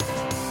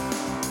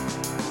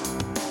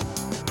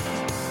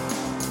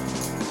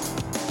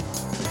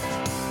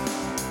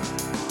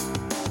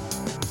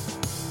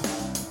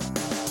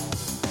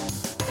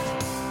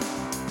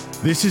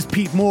This is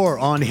Pete Moore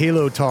on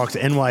Halo Talks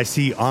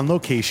NYC on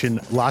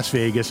location, Las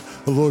Vegas,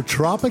 La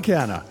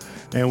Tropicana.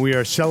 And we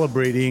are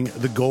celebrating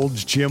the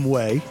Gold's Gym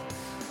Way.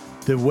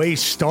 The way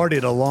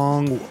started a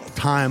long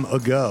time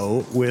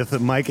ago with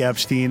Mike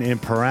Epstein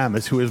and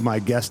Paramus, who is my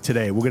guest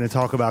today. We're going to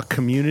talk about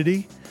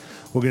community.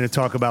 We're going to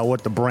talk about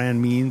what the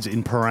brand means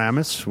in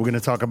Paramus. We're going to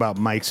talk about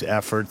Mike's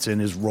efforts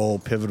and his role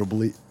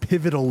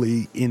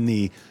pivotally in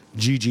the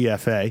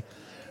GGFA.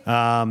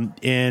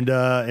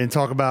 And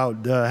talk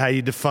about how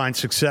you define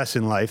success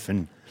in life.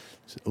 And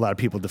a lot of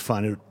people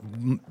define it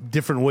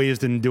different ways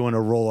than doing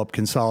a roll-up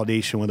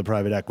consolidation with a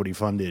private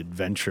equity-funded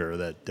venture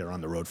that they're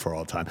on the road for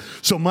all the time.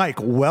 So, Mike,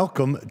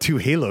 welcome to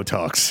Halo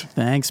Talks.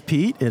 Thanks,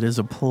 Pete. It is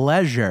a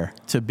pleasure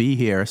to be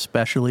here,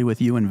 especially with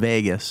you in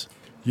Vegas.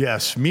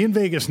 Yes, me in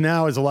Vegas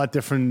now is a lot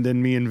different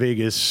than me in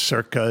Vegas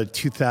circa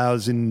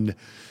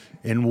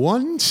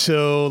 2001.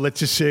 So let's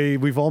just say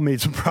we've all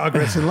made some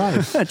progress in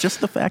life.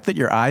 Just the fact that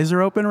your eyes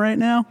are open right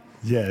now.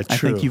 Yeah,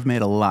 true. I think you've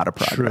made a lot of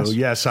progress. True.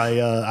 Yes,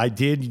 I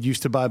did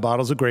used to buy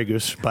bottles of Grey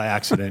Goose by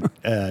accident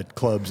at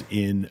clubs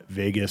in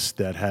Vegas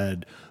that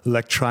had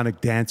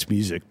electronic dance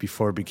music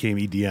before it became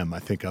EDM. I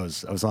think I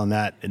was on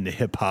that in the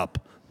hip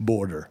hop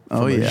border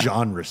from a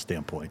genre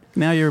standpoint.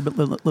 Now you're a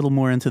little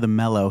more into the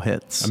mellow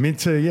hits. I'm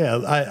into,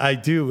 I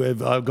do.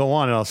 I'll go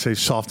on and I'll say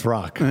soft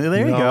rock.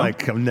 There you go.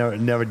 Like I've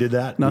never did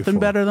that. Nothing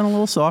before. better than a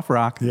little soft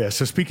rock. Yeah.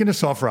 So speaking of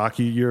soft rock,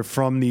 you're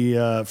from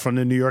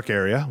the New York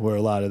area where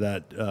a lot of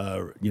that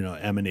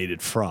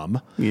emanated from.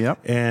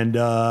 Yep. And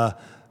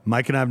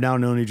Mike and I have now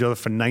known each other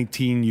for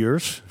 19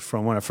 years.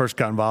 From when I first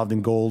got involved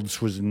in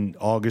Golds was in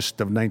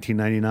August of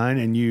 1999,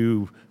 and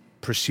you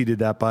preceded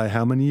that by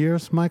how many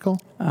years,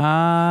 Michael?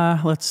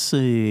 Let's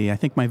see. I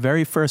think my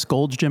very first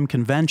Gold's Gym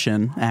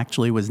convention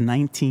actually was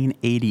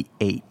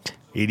 1988.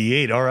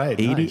 88, all right.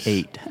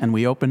 88. Nice. And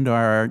we opened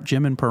our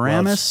gym in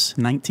Paramus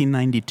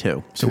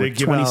 1992. So we're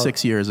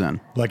 26 years in.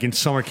 Like in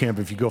summer camp,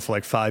 if you go for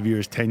like 5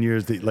 years, 10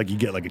 years, like you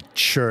get like a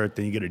shirt,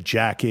 then you get a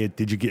jacket.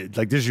 Did you get,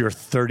 like, this is your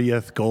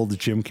 30th Gold's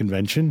Gym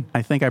convention?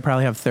 I think I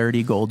probably have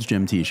 30 Gold's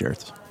Gym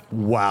t-shirts.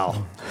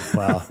 Wow.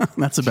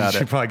 That's about it. You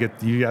should probably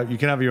get, you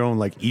can have your own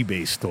like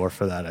eBay store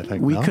for that, I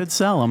think. We could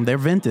sell them. They're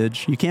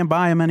vintage. You can't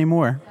buy them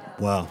anymore.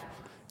 Wow.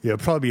 Yeah,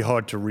 it'd probably be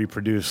hard to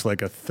reproduce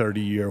like a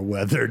 30-year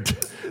weathered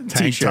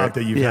tank top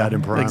that you've had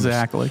in Paramus.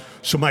 Exactly.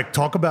 So, Mike,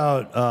 talk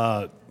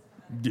about,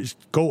 just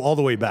go all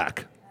the way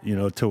back,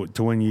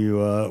 to when you,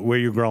 where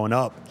you're growing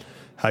up,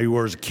 how you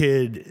were as a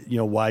kid,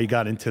 why you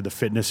got into the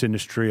fitness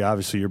industry.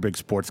 Obviously, you're a big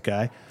sports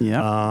guy.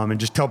 Yeah. And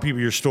just tell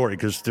people your story,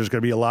 because there's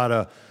going to be a lot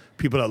of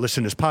people that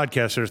listen to this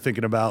podcast that are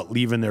thinking about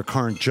leaving their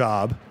current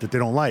job that they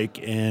don't like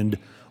and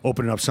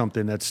opening up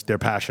something that's their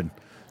passion.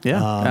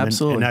 Yeah,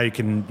 absolutely. And now you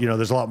can,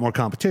 there's a lot more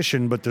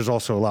competition, but there's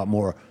also a lot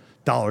more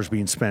dollars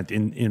being spent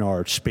in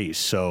our space.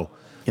 So,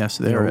 yes,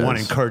 there is. I want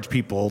to encourage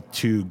people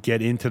to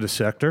get into the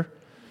sector,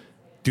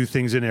 do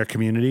things in their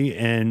community,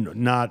 and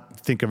not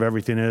think of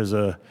everything as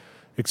a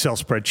Excel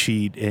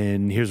spreadsheet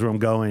and here's where I'm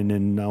going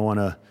and I want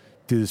to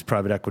do this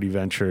private equity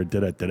venture,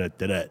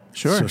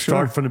 Sure. So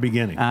start from the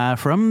beginning.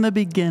 From the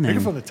beginning. Take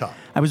it from the top.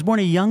 I was born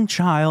a young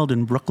child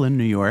in Brooklyn,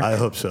 New York. I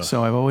hope so.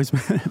 So I've always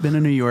been a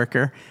New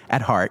Yorker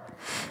at heart.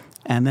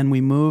 And then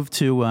we moved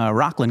to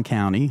Rockland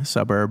County,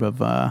 suburb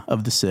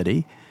of the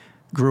city.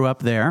 Grew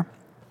up there,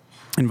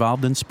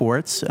 involved in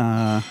sports.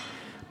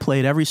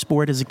 Played every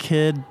sport as a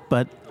kid,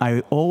 but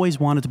I always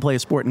wanted to play a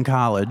sport in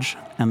college.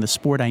 And the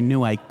sport I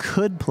knew I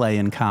could play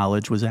in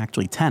college was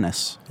actually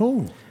tennis.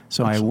 Oh.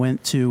 So I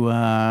went to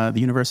the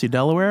University of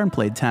Delaware and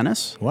played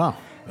tennis. Wow.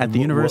 At the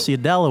University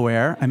of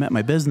Delaware, I met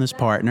my business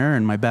partner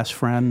and my best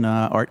friend,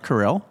 Art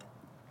Carrill.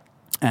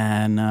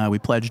 And I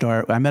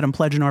met him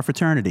pledging our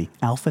fraternity,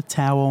 Alpha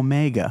Tau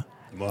Omega.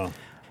 Wow.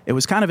 It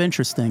was kind of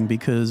interesting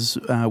because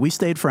we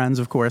stayed friends,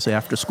 of course,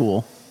 after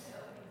school.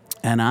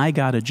 And I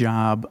got a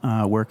job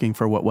working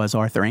for what was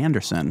Arthur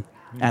Andersen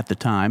at the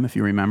time, if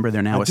you remember.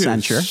 They're now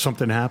Accenture.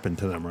 Something happened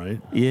to them, right?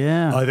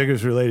 Yeah. I think it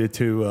was related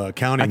to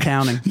accounting.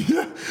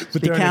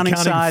 But the accounting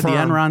side, firm. The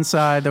Enron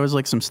side, there was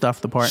like some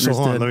stuff the partners did.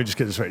 Let me just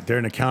get this right. They're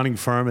an accounting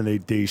firm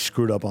and they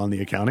screwed up on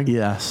the accounting?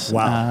 Yes.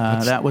 Wow.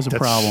 That was a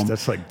problem.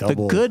 That's like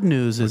double. The good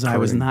news is recurring. I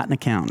was not an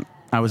accountant.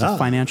 I was a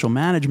financial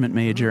management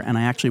major, and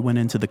I actually went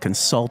into the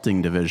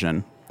consulting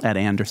division at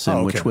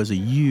Andersen, which was a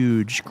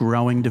huge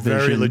growing division.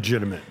 Very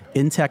legitimate.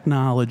 In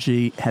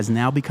technology, has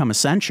now become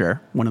Accenture,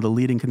 one of the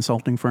leading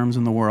consulting firms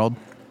in the world.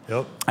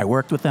 Yep. I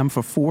worked with them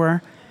for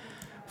four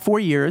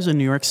years in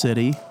New York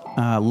City,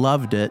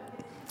 loved it,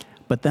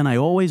 but then I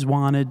always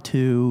wanted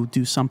to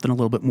do something a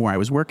little bit more. I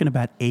was working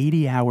about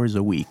 80 hours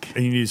a week.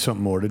 And you needed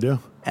something more to do?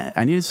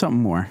 I needed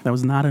something more. That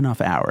was not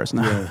enough hours.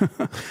 No.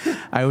 Yeah.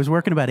 I was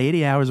working about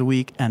 80 hours a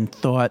week and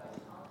thought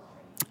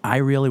I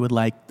really would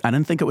I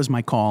didn't think it was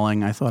my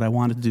calling. I thought I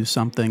wanted to do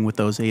something with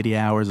those 80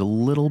 hours a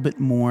little bit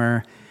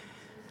more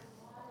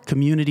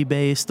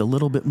community-based, a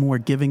little bit more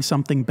giving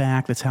something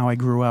back. That's how I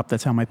grew up.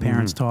 That's how my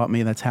parents taught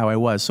me. That's how I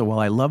was. So while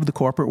I loved the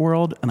corporate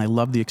world and I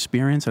loved the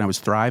experience and I was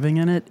thriving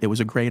in it, it was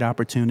a great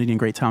opportunity and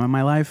great time in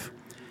my life.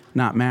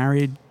 Not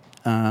married,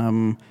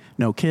 no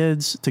no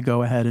kids, to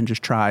go ahead and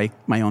just try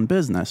my own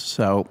business.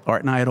 So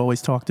Art and I had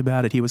always talked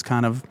about it. He was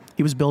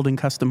building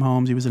custom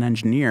homes. He was an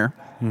engineer.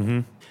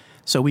 Mm-hmm.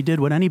 So we did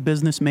what any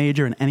business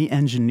major and any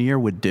engineer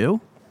would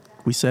do.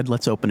 We said,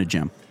 let's open a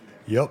gym.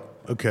 Yep.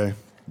 Okay.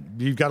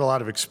 You've got a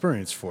lot of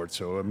experience for it.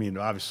 So, I mean,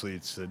 obviously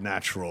it's a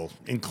natural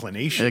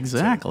inclination.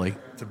 Exactly.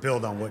 To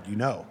build on what you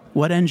know.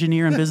 What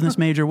engineer and business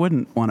major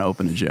wouldn't want to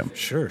open a gym?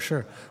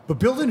 Sure. But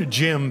building a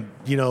gym,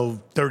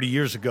 30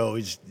 years ago,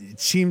 it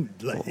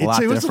seemed like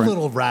it was a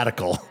little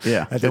radical.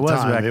 Yeah, at the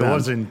time. It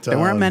wasn't. There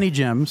weren't many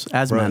gyms,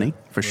 many,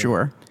 for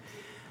sure.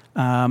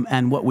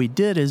 And what we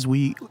did is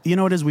we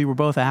were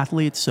both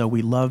athletes, so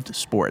we loved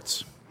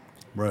sports.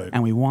 Right.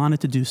 And we wanted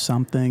to do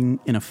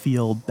something in a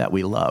field that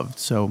we loved.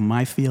 So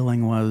my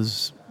feeling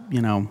was,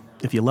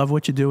 if you love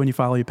what you do and you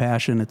follow your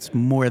passion, it's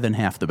more than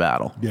half the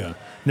battle. Yeah.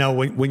 Now,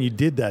 when you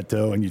did that,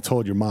 though, and you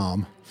told your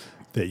mom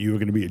that you were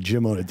going to be a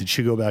gym owner, did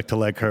she go back to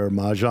like her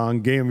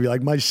mahjong game and be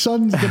like, my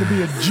son's going to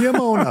be a gym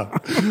owner?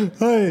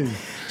 Hey.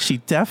 She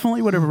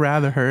definitely would have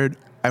rather heard,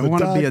 I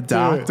want to be a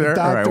doctor, or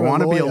I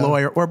want to be a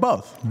lawyer, or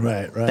both.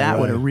 Right. That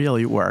would have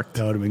really worked.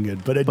 That would have been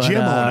good. But gym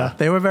owner.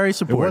 They were very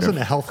supportive. It wasn't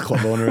a health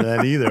club owner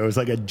then either. It was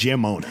like a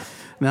gym owner.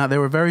 No, they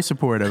were very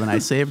supportive. And I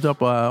saved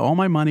up all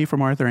my money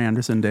from Arthur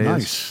Anderson days.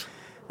 Nice.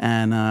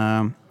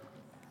 And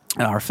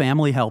our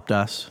family helped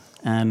us.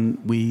 And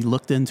we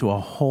looked into a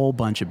whole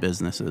bunch of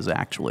businesses,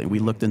 actually. We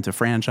looked into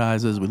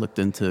franchises. We looked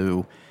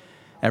into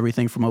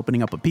everything from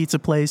opening up a pizza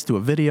place to a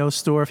video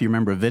store. If you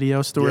remember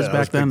video stores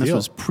back then, this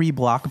was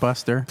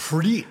pre-Blockbuster.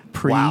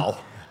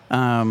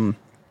 Wow.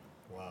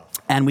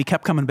 And we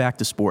kept coming back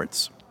to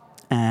sports.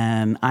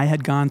 And I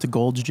had gone to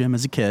Gold's Gym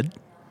as a kid.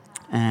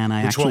 And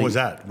Which one was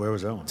that? Where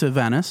was that one? To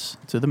Venice,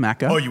 to the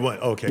Mecca. Oh, you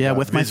went? Okay. Yeah,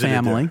 with my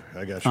family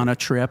I got you. on a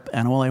trip.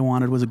 And all I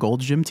wanted was a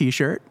Gold's Gym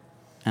T-shirt.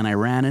 And I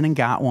ran in and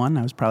got one.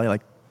 I was probably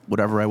like,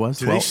 whatever I was,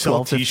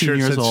 12, 15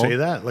 years old. Say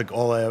that? Like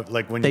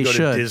when you go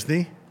to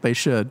Disney? They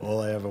should.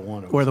 All I ever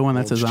wanted was or the one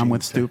that says, I'm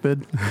with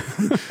stupid.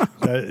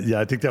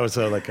 I think that was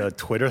like a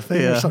Twitter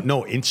thing or something.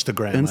 No,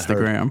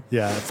 Instagram.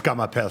 Yeah, I forgot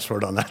my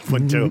password on that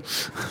one too.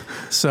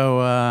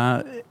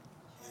 So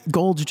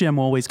Gold's Gym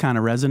always kind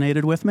of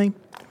resonated with me.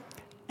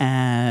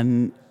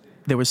 And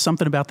there was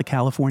something about the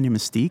California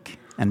mystique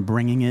and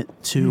bringing it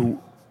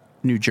to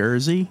New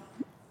Jersey,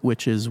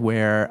 which is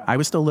where I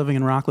was still living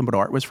in Rockland, but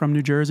Art was from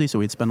New Jersey. So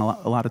we'd spend a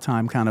lot of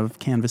time kind of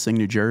canvassing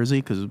New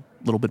Jersey because a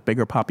little bit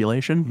bigger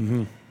population.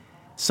 Mm-hmm.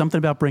 Something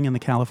about bringing the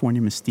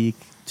California mystique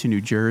to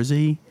New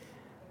Jersey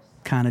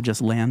kind of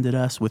just landed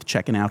us with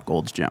checking out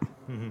Gold's Gym.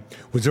 Mm-hmm.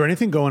 Was there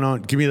anything going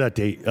on? Give me that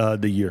date,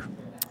 the year.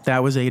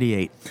 That was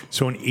 88.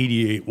 So in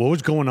 88, what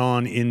was going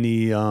on in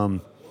the,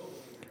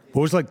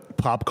 what was like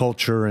pop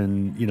culture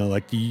and,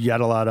 like you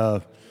had a lot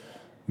of,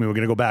 we're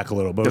going to go back a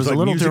little, but there was like a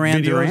little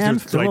Duran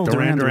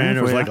Duran.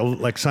 It was like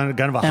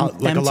kind of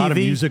a lot of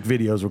music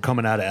videos were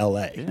coming out of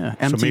L.A. Yeah,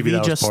 so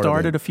MTV just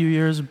started a few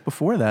years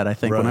before that. I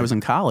think when I was in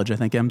college, I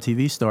think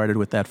MTV started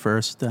with that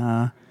first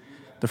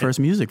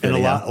music video.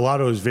 And a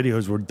lot of those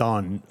videos were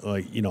done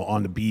like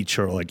on the beach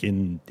or like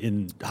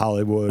in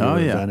Hollywood or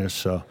Venice.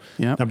 So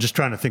I'm just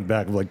trying to think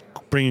back of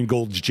like bringing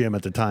Gold's Gym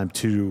at the time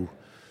to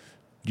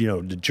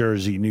the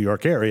Jersey, New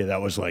York area.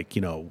 That was like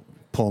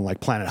pulling like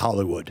Planet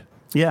Hollywood.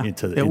 Yeah,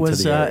 it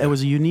was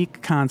a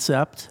unique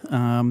concept.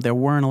 There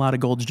weren't a lot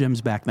of Gold's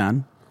Gyms back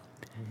then,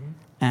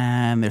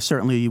 and there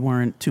certainly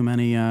weren't too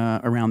many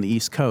around the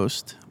East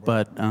Coast.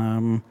 But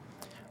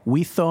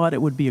we thought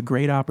it would be a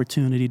great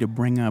opportunity to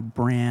bring a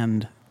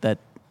brand that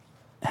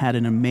had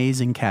an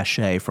amazing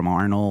cachet from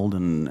Arnold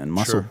and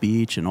Muscle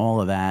Beach and all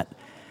of that,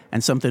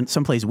 and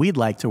someplace we'd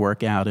like to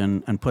work out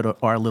and put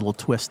our little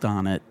twist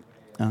on it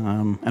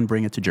and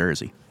bring it to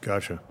Jersey.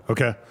 Gotcha.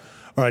 Okay.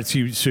 All right, so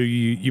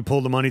you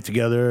pull the money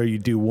together. You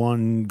do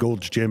one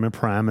Gold's Gym in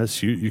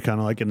Paramus. You're kind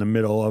of like in the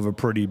middle of a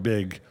pretty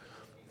big,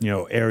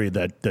 area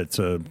that's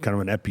a kind of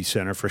an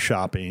epicenter for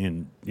shopping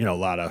and a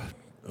lot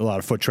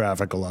of foot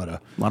traffic, a lot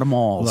of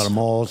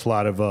malls, a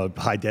lot of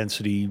high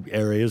density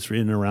areas in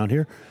and around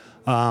here.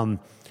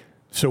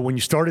 So when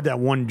you started that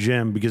one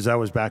gym, because that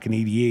was back in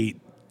 '88,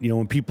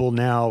 when people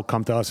now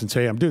come to us and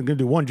say, I'm going to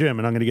do one gym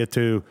and I'm going to get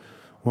to.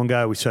 One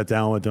guy, we sat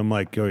down with him,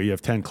 like, you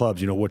have 10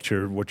 clubs. What's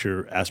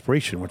your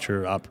aspiration? What's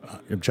your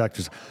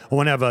objectives? I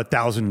want to have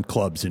 1,000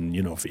 clubs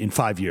in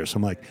 5 years.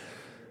 I'm like,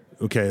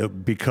 okay,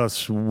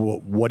 because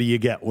what do you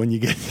get when you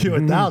get to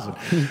 1,000?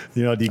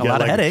 Do you get a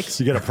lot of headaches?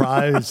 Do you get a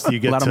prize? Do you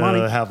get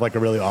to have like a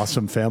really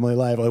awesome family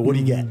life? Like, what do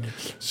you get?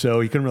 So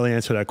he couldn't really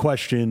answer that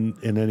question,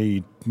 and then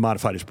he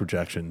modified his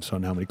projections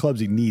on how many clubs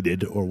he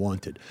needed or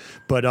wanted.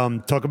 But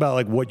talk about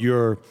like what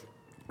your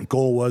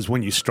goal was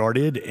when you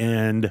started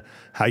and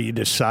how you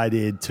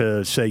decided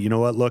to say,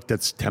 look,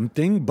 that's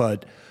tempting,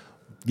 but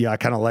I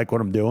kind of like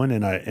what I'm doing.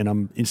 And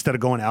I'm instead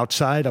of going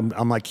outside,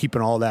 I'm like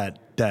keeping all that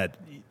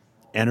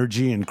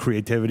energy and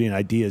creativity and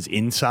ideas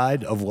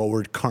inside of what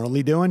we're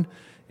currently doing.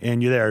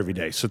 And you're there every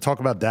day. So talk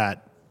about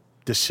that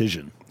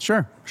decision.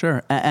 Sure.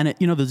 And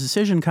the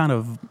decision kind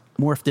of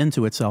morphed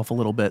into itself a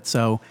little bit.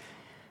 So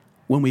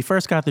when we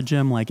first got the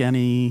gym, like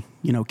any,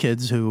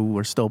 kids who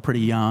were still pretty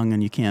young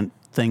and you can't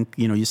think,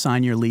 you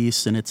sign your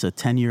lease and it's a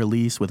 10-year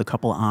lease with a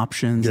couple of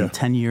options, and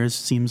 10 years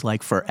seems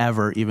like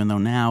forever, even though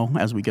now,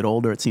 as we get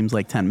older, it seems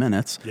like 10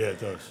 minutes. Yeah, it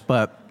does.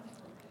 But,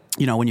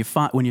 when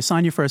you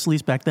sign your first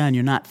lease back then,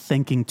 you're not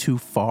thinking too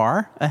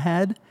far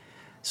ahead.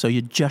 So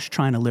you're just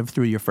trying to live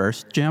through your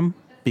first gym,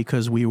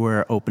 because we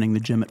were opening the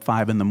gym at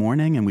 5 a.m.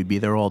 and we'd be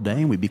there all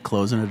day, and we'd be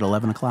closing at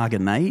 11 o'clock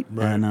at night.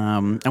 Right.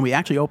 And we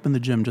actually opened the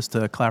gym, just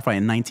to clarify,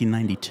 in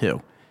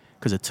 1992.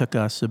 Because it took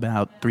us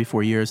about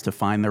 3-4 years to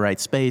find the right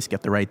space,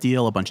 get the right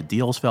deal. A bunch of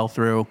deals fell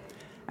through.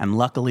 And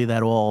luckily,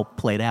 that all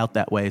played out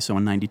that way. So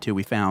in 92,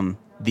 we found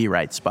the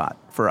right spot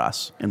for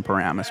us in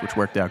Paramus, which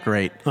worked out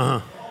great.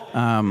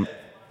 Uh-huh.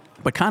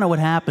 But kind of what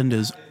happened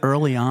is,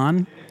 early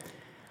on,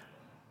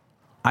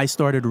 I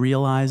started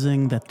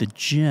realizing that the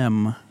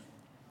gym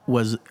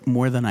was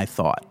more than I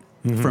thought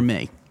for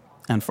me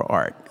and for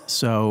art.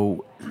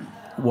 So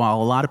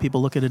while a lot of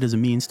people look at it as a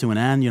means to an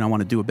end, I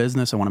want to do a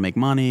business, I want to make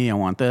money, I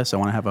want this, I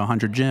want to have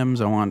 100 gyms,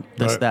 I want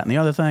this, that, and the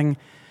other thing.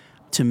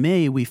 To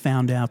me, we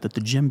found out that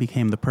the gym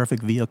became the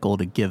perfect vehicle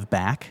to give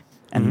back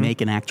and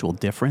make an actual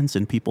difference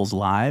in people's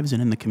lives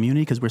and in the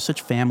community, because we're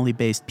such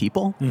family-based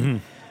people.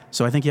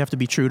 So I think you have to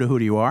be true to who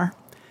you are.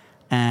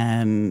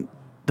 And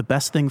the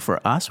best thing for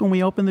us when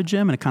we opened the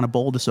gym, and it kind of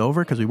bowled us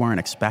over because we weren't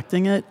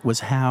expecting it, was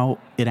how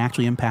it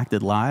actually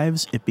impacted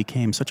lives. It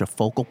became such a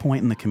focal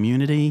point in the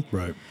community.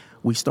 Right.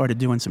 We started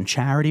doing some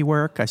charity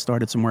work. I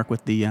started some work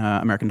with the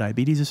American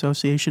Diabetes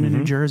Association in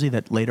New Jersey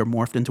that later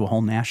morphed into a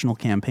whole national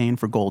campaign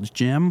for Gold's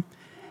Gym.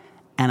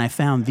 And I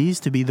found these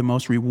to be the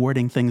most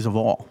rewarding things of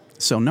all.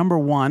 So number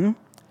one,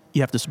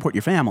 you have to support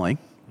your family.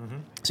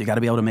 So you got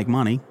to be able to make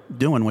money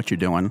doing what you're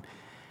doing.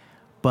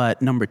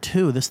 But number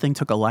two, this thing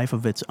took a life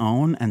of its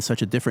own and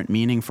such a different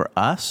meaning for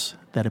us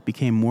that it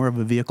became more of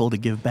a vehicle to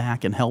give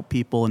back and help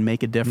people and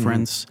make a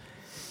difference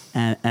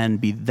and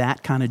be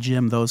that kind of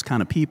gym, those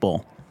kind of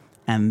people.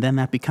 And then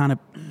that kind of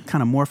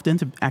morphed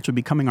into actually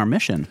becoming our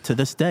mission. To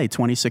this day,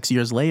 26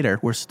 years later,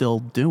 we're still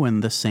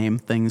doing the same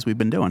things we've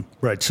been doing.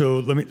 Right. So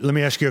let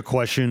me ask you a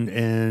question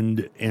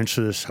and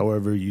answer this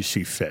however you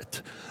see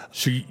fit.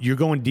 So you're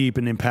going deep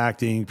and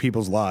impacting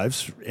people's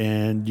lives,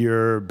 and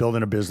you're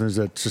building a business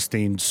that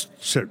sustains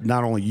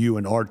not only you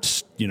and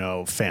Art's,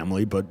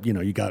 family, but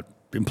you got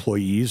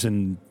employees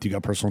and you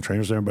got personal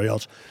trainers and everybody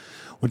else.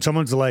 When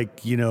someone's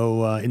like,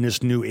 in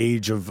this new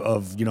age of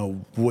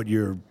what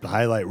your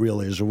highlight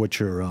reel is, or what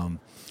your, I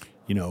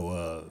don't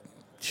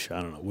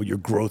know, what your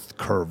growth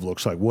curve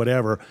looks like,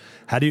 whatever.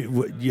 How do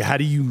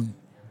you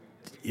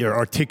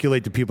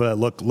articulate to people that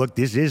look,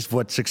 this is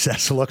what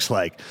success looks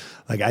like.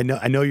 Like I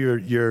know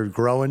you're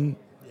growing,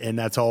 and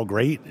that's all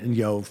great.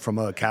 And from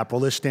a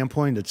capitalist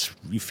standpoint,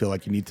 you feel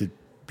like you need to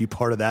be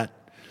part of that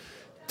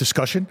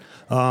discussion.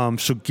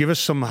 So give us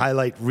some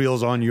highlight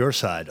reels on your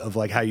side of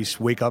like how you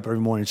wake up every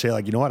morning and say,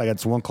 like, you know what, I got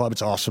this one club,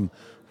 it's awesome.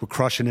 We're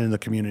crushing it in the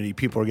community.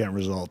 People are getting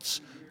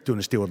results. Doing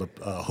this deal with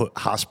a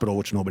hospital,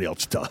 which nobody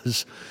else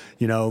does.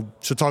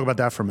 So talk about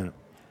that for a minute.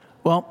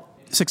 Well,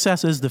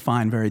 success is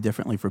defined very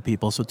differently for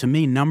people. So to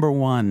me, number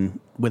one,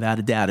 without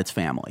a doubt, it's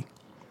family.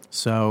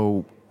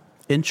 So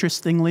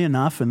interestingly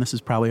enough, and this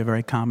is probably a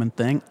very common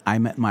thing, I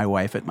met my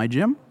wife at my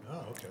gym.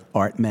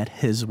 Art met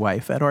his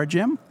wife at our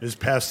gym. Is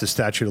past the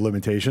statute of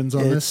limitations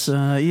on this?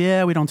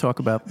 Yeah, we don't talk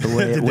about the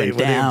way it went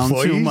down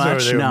too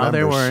much. No,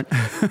 they weren't.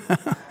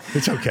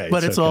 It's okay.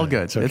 But it's all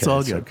good. It's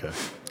all good. Okay.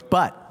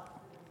 But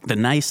the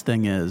nice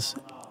thing is,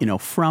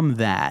 from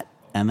that,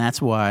 and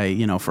that's why,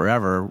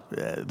 forever,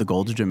 the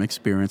Gold's Gym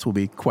experience will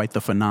be quite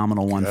the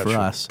phenomenal one for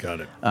us.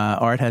 Got it.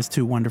 Art has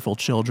 2 wonderful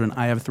children.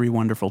 I have 3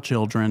 wonderful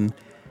children.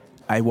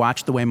 I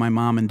watched the way my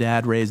mom and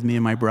dad raised me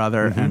and my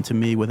brother, and to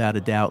me, without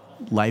a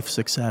doubt, life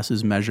success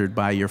is measured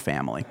by your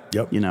family.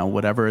 Yep.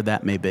 Whatever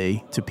that may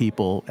be. To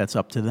people, it's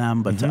up to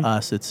them, but to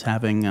us, it's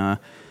having,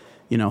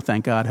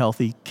 thank God,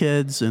 healthy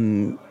kids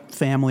and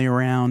family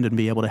around, and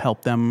be able to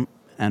help them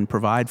and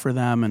provide for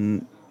them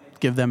and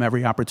give them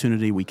every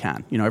opportunity we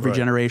can. Every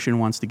generation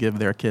wants to give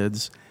their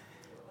kids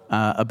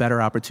a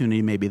better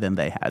opportunity maybe than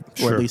they had,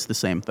 or at least the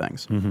same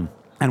things.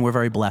 And we're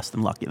very blessed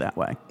and lucky that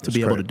way to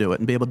be able to do it,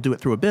 and be able to do it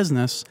through a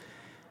business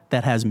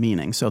that has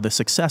meaning. So the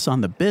success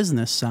on the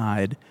business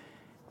side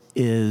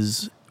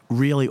is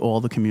really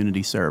all the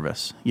community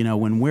service.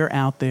 When we're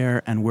out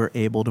there and we're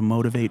able to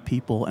motivate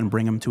people and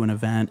bring them to an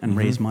event and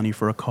raise money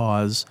for a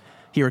cause.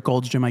 Here at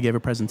Gold's Gym, I gave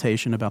a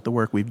presentation about the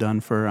work we've done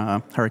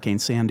for Hurricane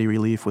Sandy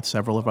relief with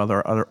several of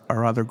our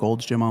other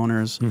Gold's Gym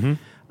owners.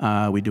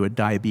 We do a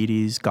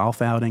diabetes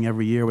golf outing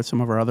every year with some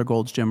of our other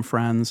Gold's Gym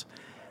friends.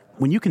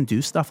 When you can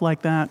do stuff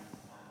like that,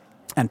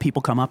 and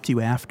people come up to you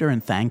after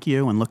and thank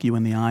you and look you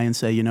in the eye and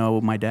say,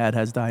 my dad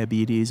has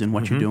diabetes, and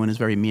what you're doing is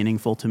very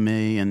meaningful to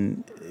me,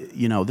 and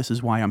this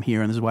is why I'm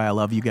here, and this is why I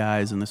love you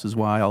guys, and this is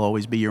why I'll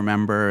always be your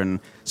member and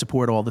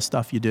support all the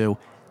stuff you do.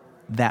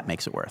 That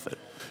makes it worth it.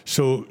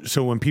 So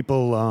when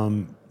people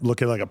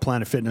look at like a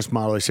Planet Fitness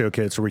model, they say,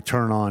 okay, it's a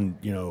return on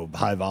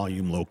high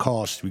volume, low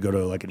cost. We go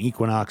to like an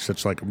Equinox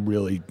that's like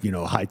really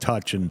high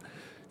touch, and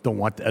don't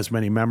want as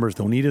many members,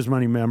 don't need as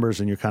many members,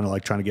 and you're kind of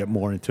like trying to get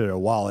more into their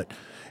wallet.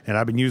 And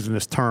I've been using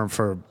this term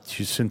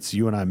since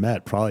you and I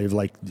met, probably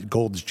like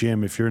Gold's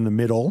Gym. If you're in the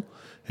middle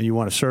and you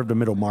want to serve the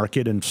middle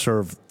market and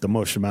serve the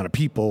most amount of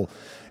people,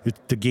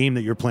 the game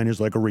that you're playing is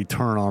like a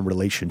return on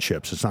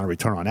relationships. It's not a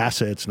return on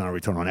assets, not a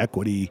return on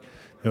equity.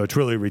 It's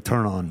really a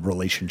return on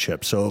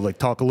relationships. So like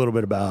talk a little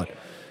bit about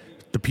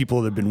the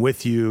people that have been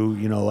with you,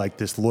 like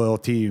this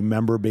loyalty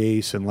member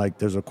base, and like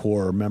there's a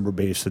core member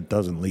base that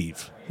doesn't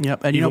leave.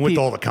 Yep. And even with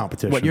all the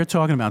competition. What you're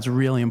talking about is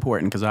really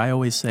important, because I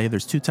always say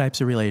there's two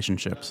types of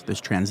relationships.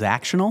 There's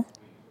transactional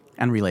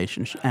and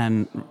relationship.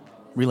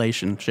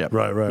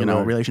 Right.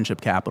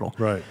 Relationship capital.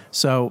 Right.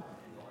 So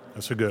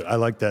that's I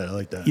like that.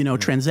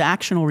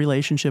 Transactional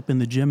relationship in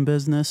the gym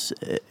business,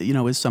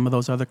 is some of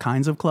those other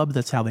kinds of clubs.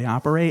 That's how they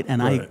operate,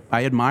 and right.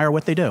 I admire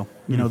what they do.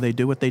 They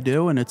do what they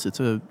do, and if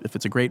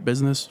it's a great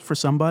business for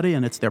somebody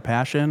and it's their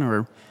passion,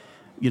 or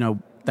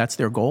that's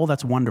their goal,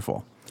 that's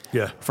wonderful.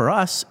 Yeah. For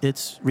us,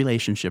 it's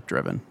relationship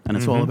driven, and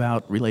it's all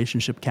about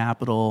relationship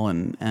capital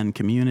and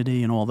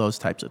community and all those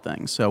types of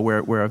things. So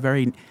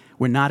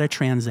we're not a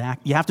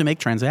You have to make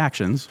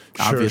transactions,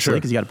 obviously,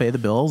 because you got to pay the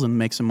bills and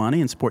make some money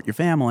and support your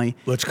family.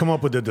 Let's come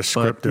up with a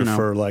descriptor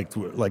for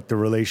like the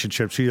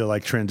relationships, either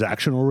like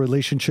transactional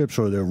relationships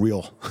or they're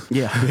real.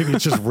 Yeah. Maybe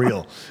it's just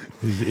real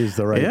is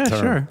the right term.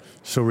 Yeah, sure.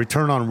 So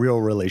return on real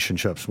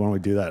relationships. Why don't we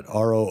do that?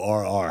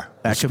 RORR.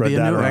 That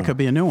could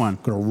be a new one.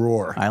 I'm going to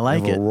roar. I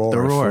like it. The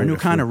roar. New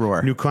kind of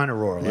roar. New kind of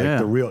roar.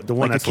 Like the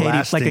one like that's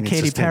lasting. Like a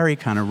Katy Perry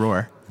kind of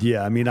roar.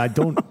 Yeah, I mean, I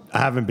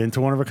haven't been to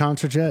one of her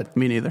concerts yet.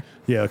 Me neither.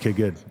 Yeah, okay,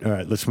 good. All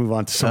right, let's move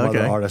on to some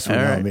other artists we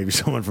know. Right. Maybe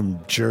someone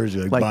from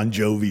Jersey, like Bon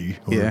Jovi.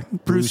 Or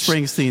Bruce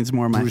Springsteen's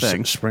more my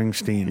thing.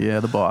 Springsteen. Yeah,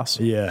 the boss.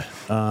 Yeah.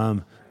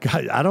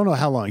 God, I don't know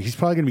how long. He's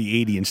probably going to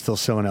be 80 and still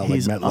selling out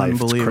He's like MetLife.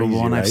 Unbelievable, it's crazy,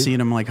 and right? I've seen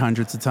him like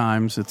hundreds of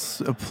times. It's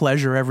a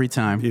pleasure every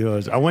time. He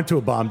was. I went to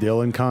a Bob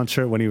Dylan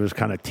concert when he was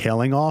kind of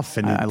tailing off,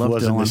 and it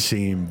wasn't the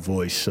same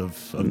voice of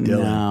Dylan.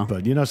 No.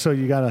 But, so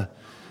you got to...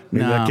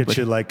 Maybe that gets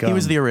you like... he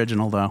was the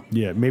original, though.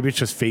 Yeah, maybe it's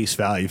just face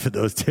value for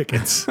those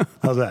tickets.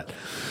 How's that?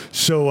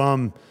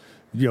 So,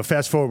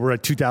 fast forward, we're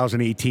at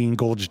 2018.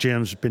 Gold's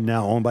Gym's been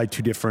now owned by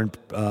two different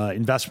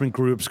investment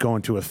groups,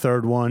 going to a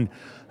third one.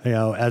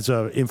 As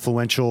an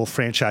influential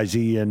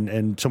franchisee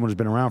and someone who's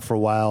been around for a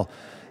while,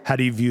 how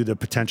do you view the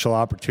potential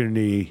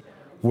opportunity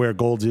where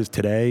Gold's is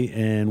today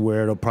and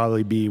where it'll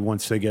probably be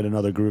once they get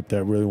another group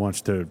that really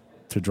wants to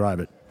drive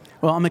it?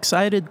 Well, I'm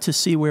excited to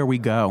see where we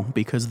go,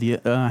 because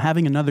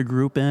having another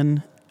group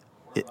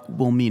it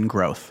will mean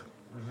growth.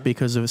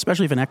 Because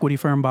especially if an equity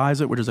firm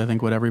buys it, which is I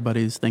think what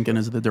everybody's thinking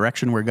is the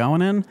direction we're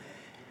going in.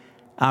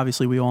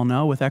 Obviously, we all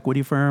know with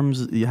equity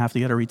firms, you have to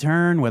get a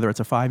return, whether it's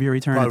a 5-year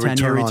return, a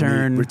 10-year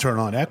return. Return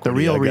on equity. The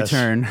real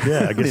return.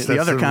 Yeah, I guess the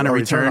other kind of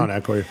return on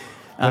equity.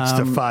 That's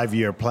the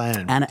 5-year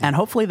plan. And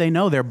hopefully they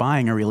know they're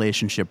buying a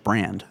relationship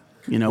brand.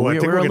 We're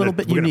a little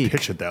bit unique. We're going to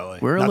pitch it that way.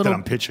 Not that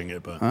I'm pitching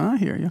it, but... I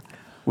hear you.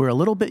 We're a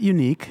little bit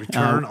unique.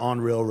 Return on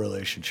real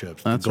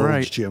relationships. That's the Gold's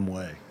right. Gym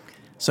way.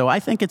 So I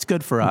think it's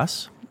good for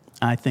us.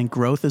 I think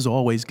growth is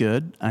always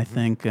good. I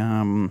think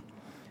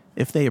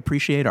if they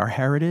appreciate our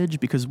heritage,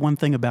 because one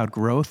thing about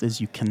growth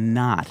is you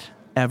cannot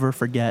ever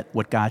forget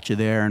what got you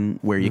there and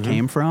where you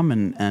came from.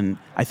 And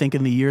I think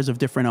in the years of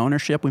different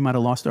ownership, we might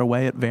have lost our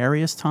way at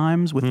various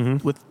times with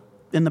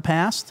in the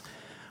past.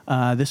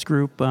 This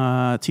group,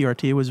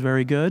 TRT, was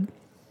very good.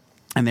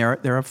 And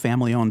they're a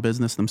family-owned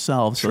business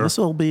themselves. So this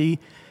will be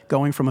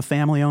going from a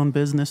family-owned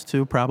business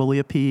to probably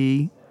a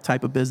PE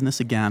type of business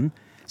again.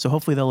 So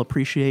hopefully they'll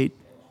appreciate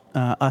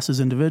us as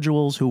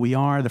individuals, who we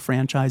are, the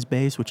franchise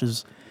base, which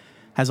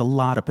has a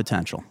lot of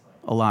potential.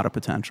 A lot of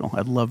potential.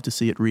 I'd love to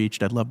see it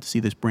reached. I'd love to see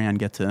this brand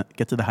get to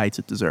the heights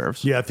it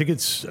deserves. Yeah, I think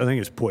it's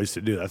poised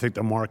to do that. I think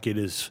the market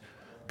is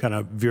kind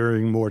of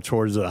veering more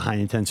towards a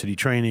high-intensity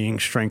training,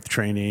 strength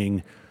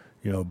training,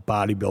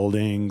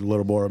 bodybuilding, a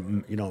little more,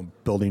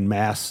 building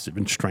mass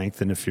and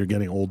strength. And if you're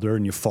getting older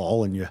and you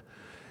fall and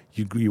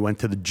you went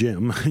to the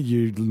gym,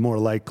 you're more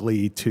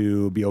likely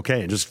to be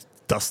okay and just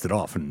dust it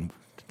off and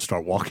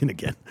start walking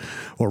again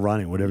or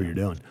running, whatever you're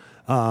doing.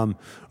 All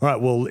right,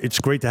 well, it's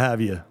great to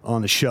have you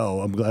on the show.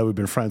 I'm glad we've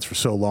been friends for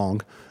so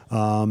long.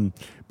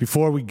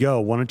 Before we go,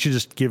 why don't you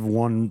just give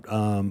one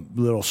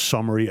little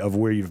summary of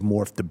where you've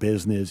morphed the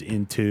business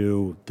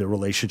into the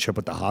relationship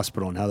with the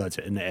hospital and how that's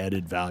an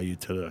added value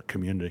to the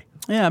community?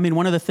 Yeah, I mean,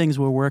 one of the things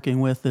we're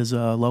working with is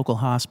a local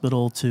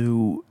hospital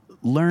to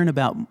learn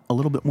about a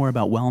little bit more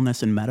about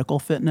wellness and medical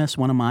fitness.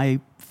 One of my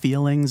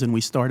feelings, and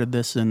we started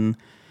this in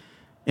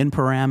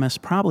Paramus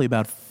probably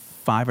about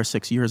 5 or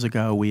 6 years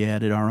ago, we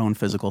added our own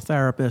physical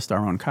therapist,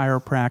 our own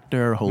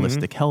chiropractor,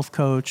 holistic health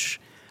coach,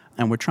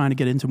 and we're trying to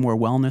get into more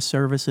wellness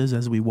services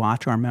as we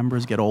watch our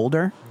members get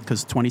older,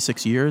 because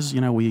 26 years,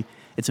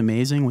 it's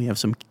amazing. We have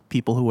some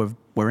people who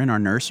were in our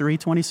nursery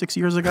 26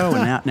 years ago,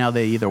 and now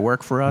they either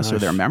work for us or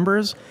they're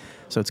members.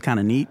 So it's kind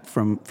of neat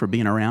for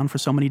being around for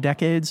so many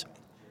decades.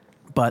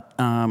 But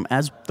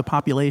as the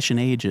population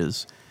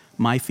ages,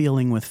 my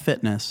feeling with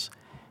fitness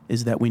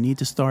is that we need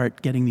to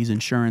start getting these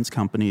insurance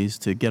companies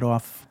to get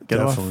off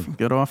their Pay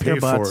for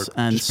butts it.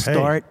 and Just pay.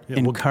 start Yeah,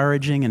 well-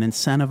 encouraging and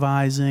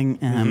incentivizing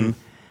and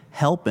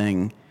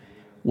helping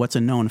what's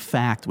a known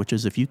fact, which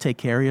is if you take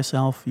care of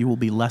yourself, you will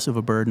be less of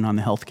a burden on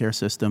the healthcare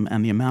system,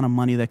 and the amount of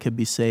money that could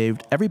be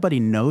saved. Everybody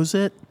knows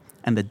it,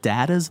 and the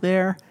data's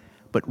there,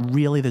 but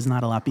really there's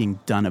not a lot being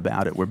done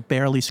about it. We're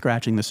barely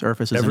scratching the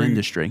surface as an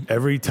industry.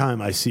 Every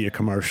time I see a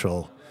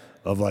commercial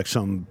of like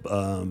some,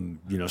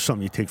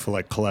 something you take for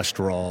like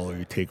cholesterol, or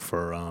you take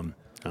for, I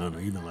don't know,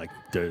 even like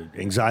the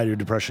anxiety or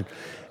depression,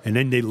 and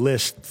then they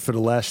list for the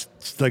last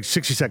like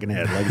 60-second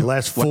ad, like the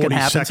last What can 40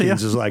 happen to you?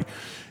 seconds is like,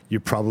 you're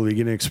probably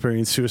going to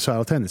experience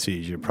suicidal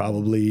tendencies. You're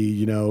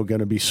probably, going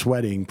to be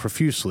sweating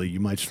profusely.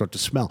 You might start to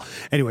smell.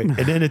 Anyway, and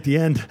then at the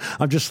end,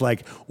 I'm just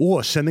like,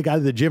 send the guy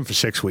to the gym for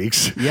 6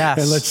 weeks. Yes.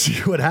 And let's see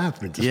what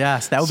happens.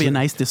 Yes, that would be a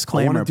nice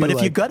disclaimer. do But if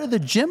you like- go to the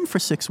gym for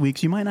 6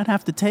 weeks, you might not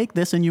have to take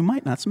this, and you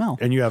might not smell.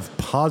 And you have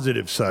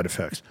positive side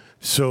effects.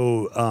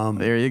 So,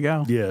 There you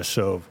go. yeah,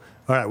 so,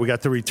 all right, we got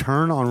the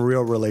return on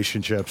real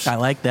relationships. I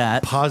like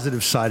that.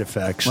 Positive side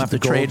effects. We'll have to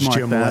the Gold's trademark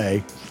Gym that.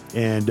 Way.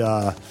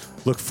 And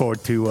look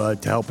forward to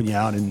helping you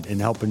out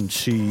and helping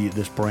see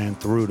this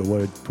brand through to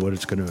what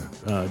it's going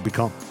to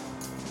become.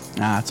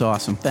 It's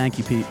awesome. Thank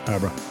you, Pete. All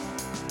right, bro.